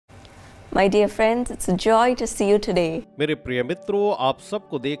My dear friends, it's a joy to see you today. मेरे प्रिय मित्रों, आप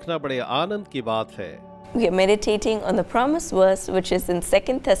सबको देखना बड़े आनंद की बात है। We are meditating on the promise verse which is in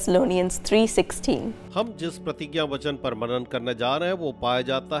 2 Thessalonians 3:16. हम जिस प्रतिज्ञा वचन पर मनन करने जा रहे हैं वो पाया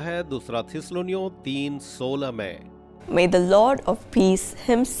जाता है दूसरा थिस्सलुनियों 3:16 में। May the Lord of peace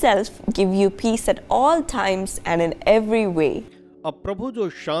himself give you peace at all times and in every way. अब प्रभु जो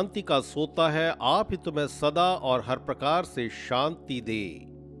शांति का सोता है, आप ही तुम्हें सदा और हर प्रकार से शांति दे।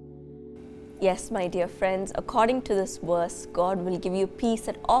 Yes, my dear friends, according to this verse, God will give you peace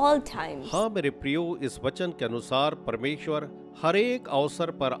at all times. हाँ मेरे प्रियो, इस वचन के अनुसार परमेश्वर हर एक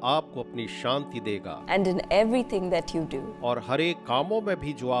अवसर पर आपको अपनी शांति देगा। And in everything that you do. और हर एक कामों में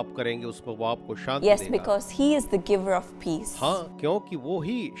भी जो आप करेंगे उसमें वो आपको शांति Yes, देगा। because He is the giver of peace. हाँ, क्योंकि वो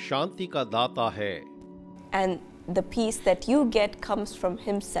ही शांति का दाता है। And the peace that you get comes from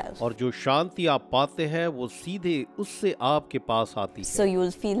Himself. और जो शांति आप पाते हैं वो सीधे उससे आपके पास आती है। So you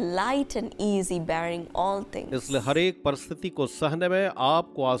will feel light and easy bearing all things. इसलिए हर एक परिस्थिति को सहने में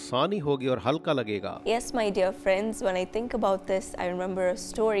आपको आसानी होगी और हल्का लगेगा। Yes, my dear friends, when I think about this, I remember a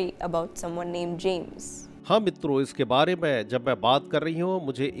story about someone named James. हाँ मित्रों, इसके बारे में जब मैं बात कर रही हूँ,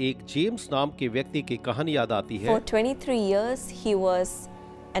 मुझे एक जेम्स नाम के व्यक्ति की कहानी याद आती है। For 23 years, he was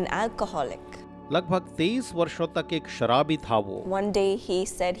an alcoholic. लगभग 23 वर्षों तक एक शराबी था वो। One day he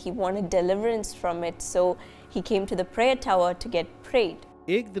said he wanted deliverance from it, so he came to the prayer tower to get prayed.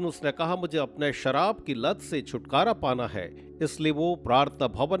 एक दिन उसने कहा मुझे अपने शराब की लत से छुटकारा पाना है, इसलिए वो प्रार्थना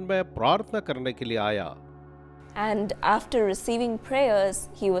भवन में प्रार्थना करने के लिए आया। And after receiving prayers,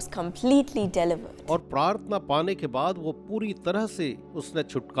 he was completely delivered. और प्रार्थना पाने के बाद वो पूरी तरह से उसने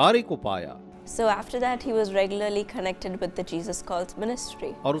छुटकारे को पाया। So after that, he was regularly connected with the Jesus Calls ministry.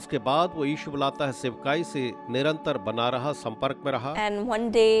 और उसके बाद वो यीशु बुलाता है सेवकाई से निरंतर बना रहा, संपर्क में रहा। And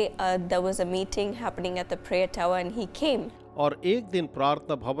one day there was a meeting happening at the prayer tower and he came. और एक दिन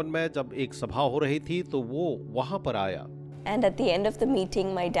प्रार्थना भवन में जब एक सभा हो रही थी तो वो वहां पर आया। And at the end of the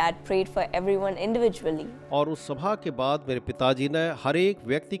meeting, my dad prayed for everyone individually. और उस सभा के बाद मेरे पिताजी ने हर एक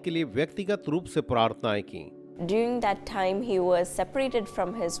व्यक्ति के लिए व्यक्तिगत रूप से प्रार्थनाएं की। During that time, he was separated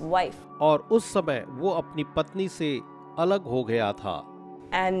from his wife. और उस समय वो अपनी पत्नी से अलग हो गया था।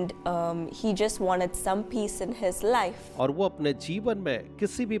 And he just wanted some peace in his life. और वो अपने जीवन में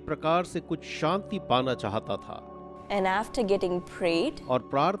किसी भी प्रकार से कुछ शांति पाना चाहता था। And after getting prayed, और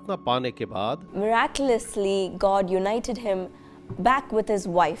प्रार्थना पाने के बाद miraculously God united him back with his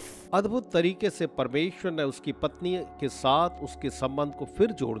wife. अद्भुत तरीके से परमेश्वर ने उसकी पत्नी के साथ उसके संबंध को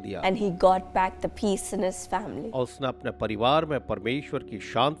फिर जोड़ दिया। And he got back the peace in his family. और उसने अपने परिवार में परमेश्वर की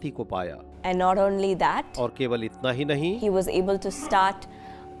शांति को पाया। And not only that, और केवल इतना ही नहीं, he was able to start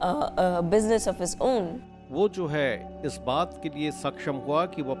a business of his own. वो जो है इस बात के लिए सक्षम हुआ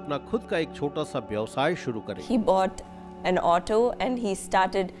कि वो अपना खुद का एक छोटा सा व्यवसाय शुरू करे। He bought an auto and he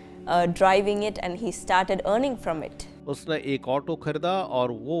started driving it and he started earning from it. उसने एक ऑटो खरीदा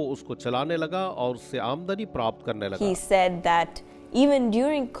और वो उसको चलाने लगा और उससे आमदनी प्राप्त करने लगा। He said that even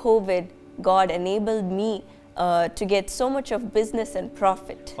during COVID, God enabled me to get so much of business and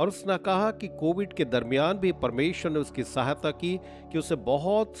profit. और उसने कहा कि कोविड के दरमियान भी परमेश्वर ने उसकी सहायता की कि उसे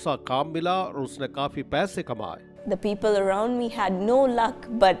बहुत सा काम मिला और उसने काफी पैसे कमाए। The people around me had no luck,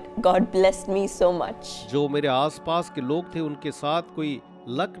 but God blessed me so much. जो मेरे आसपास के लोग थे उनके साथ कोई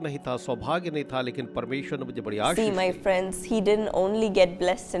लक नहीं था, सौभाग्य नहीं था, लेकिन परमेश्वर ने मुझे बड़ी आशीष See, my the. friends, he didn't only get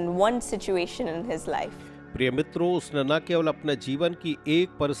blessed in one situation in his life. प्रिय मित्रों, उसने न केवल अपने जीवन की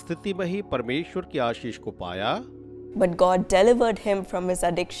एक परिस्थिति में ही परमेश्वर की आशीष को पाया, But God delivered him from his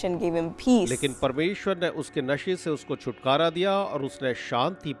addiction, gave him peace. लेकिन परमेश्वर ने उसके नशे से उसको छुटकारा दिया और उसने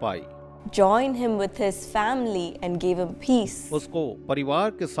शांति पाई। Joined him with his family and gave him peace. उसको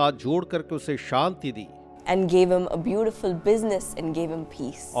परिवार के साथ जोड़ करके उसे शांति दी। And gave him a beautiful business and gave him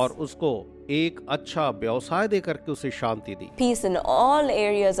peace. और उसको एक अच्छा व्यवसाय दे करके उसे शांति दी। Peace in all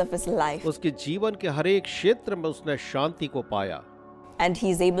areas of his life. उसके जीवन के हर एक क्षेत्र में उसने शांति को पाया। And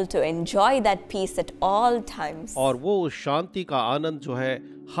he's able to enjoy that peace at all times. और वो उस शांति का आनंद जो है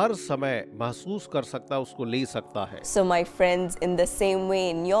हर समय महसूस कर सकता है, उसको ले सकता है। So my friends, in the same way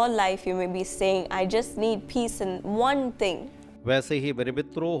in your life, you may be saying, I just need peace in one thing. वैसे ही मेरे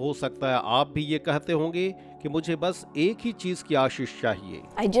मित्रों, हो सकता है आप भी ये कहते होंगे कि मुझे बस एक ही चीज की आशीष चाहिए।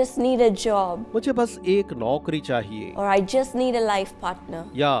 I just need a job. मुझे बस एक नौकरी चाहिए। Or I just need a life partner.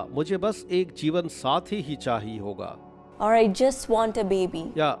 या मुझे बस एक जीवन साथी ही चाहिए होगा। Or I just want a baby.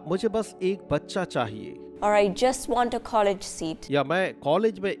 या मुझे बस एक बच्चा चाहिए। Or I just want a college seat. या मैं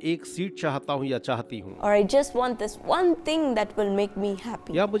कॉलेज में एक सीट चाहता हूँ या चाहती हूँ। Or I just want this one thing that will make me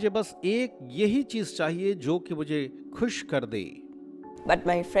happy. या मुझे बस एक यही चीज चाहिए जो कि मुझे खुश कर दे। But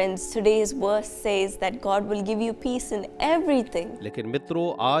my friends, today's verse says that God will give you peace in everything. लेकिन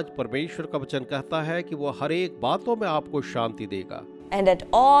मित्रों, आज परमेश्वर का वचन कहता है कि वो हर एक बातों में आपको शांति देगा And at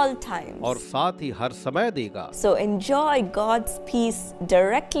all times. और साथ ही हर समय देगा। So enjoy God's peace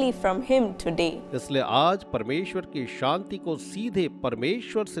directly from Him today. इसलिए आज परमेश्वर की शांति को सीधे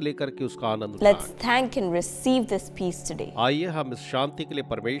परमेश्वर से लेकर के उसका आनंद Let's उठाएं। thank and receive this peace today. आइए हम इस शांति के लिए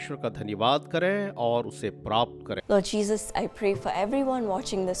परमेश्वर का धन्यवाद करें और उसे प्राप्त करें। Lord Jesus, I pray for everyone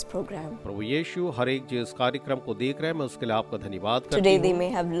watching this program. प्रभु यीशु, हर एक जो इस कार्यक्रम को देख रहे हैं, मैं उसके लिए आपका धन्यवाद करती Today they हूँ।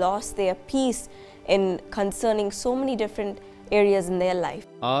 may have lost their peace in concerning so many different areas in their life.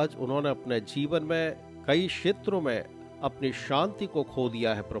 आज उन्होंने अपने जीवन में कई क्षेत्रों में अपनी शांति को खो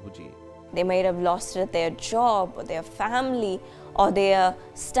दिया है प्रभु जी। They might have lost it at their job or their family or their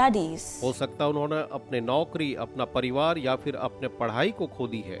studies. हो सकता है उन्होंने अपने नौकरी, अपना परिवार या फिर अपने पढ़ाई को खो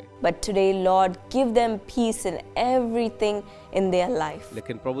दी है। But today, Lord, give them peace in everything in their life.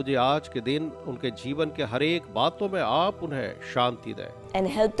 लेकिन प्रभु जी, आज के दिन उनके जीवन के हर एक बातों में आप उन्हें शांति दें And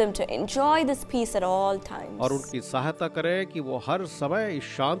help them to enjoy this peace at all times. और उनकी सहायता करें कि वो हर समय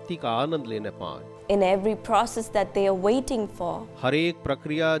इस शांति का आनंद लेने पाएं। In every process that they are waiting for. हर एक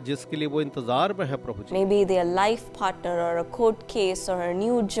प्रक्रिया जिसके लिए वो इंतजार में है प्रभु जी। Maybe their life partner or a court case or a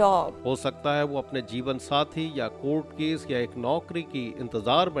new job. हो सकता है वो अपने जीवन साथी या कोर्ट केस या एक नौकरी की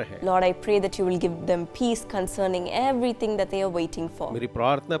इंतजार में है। Lord, I pray that you will give them peace concerning everything that they are waiting for. मेरी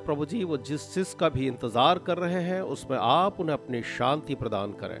प्रार्थना है प्रभु जी, वो जिस चीज का भी इंतजार कर रहे हैं उसमें आप उन्हें अपनी शांति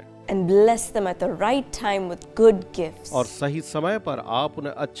प्रदान करें And bless them at the right time with good gifts. और सही समय पर आप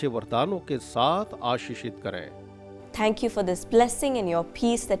उन्हें अच्छे वरदानों के साथ आशीषित करें। Thank you for this blessing and your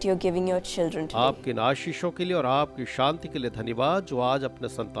peace that you're giving your children today. आपके इन आशीषों के लिए और आपकी शांति के लिए धन्यवाद जो आज अपने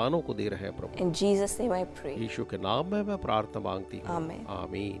संतानों को दे रहे हैं प्रभु। In Jesus' name I pray. यीशु के नाम में मैं प्रार्थना मांगती हूँ। Amen.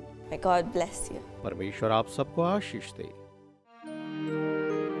 आमीन। May God bless you. परमेश्वर आप सबको आशीष दे।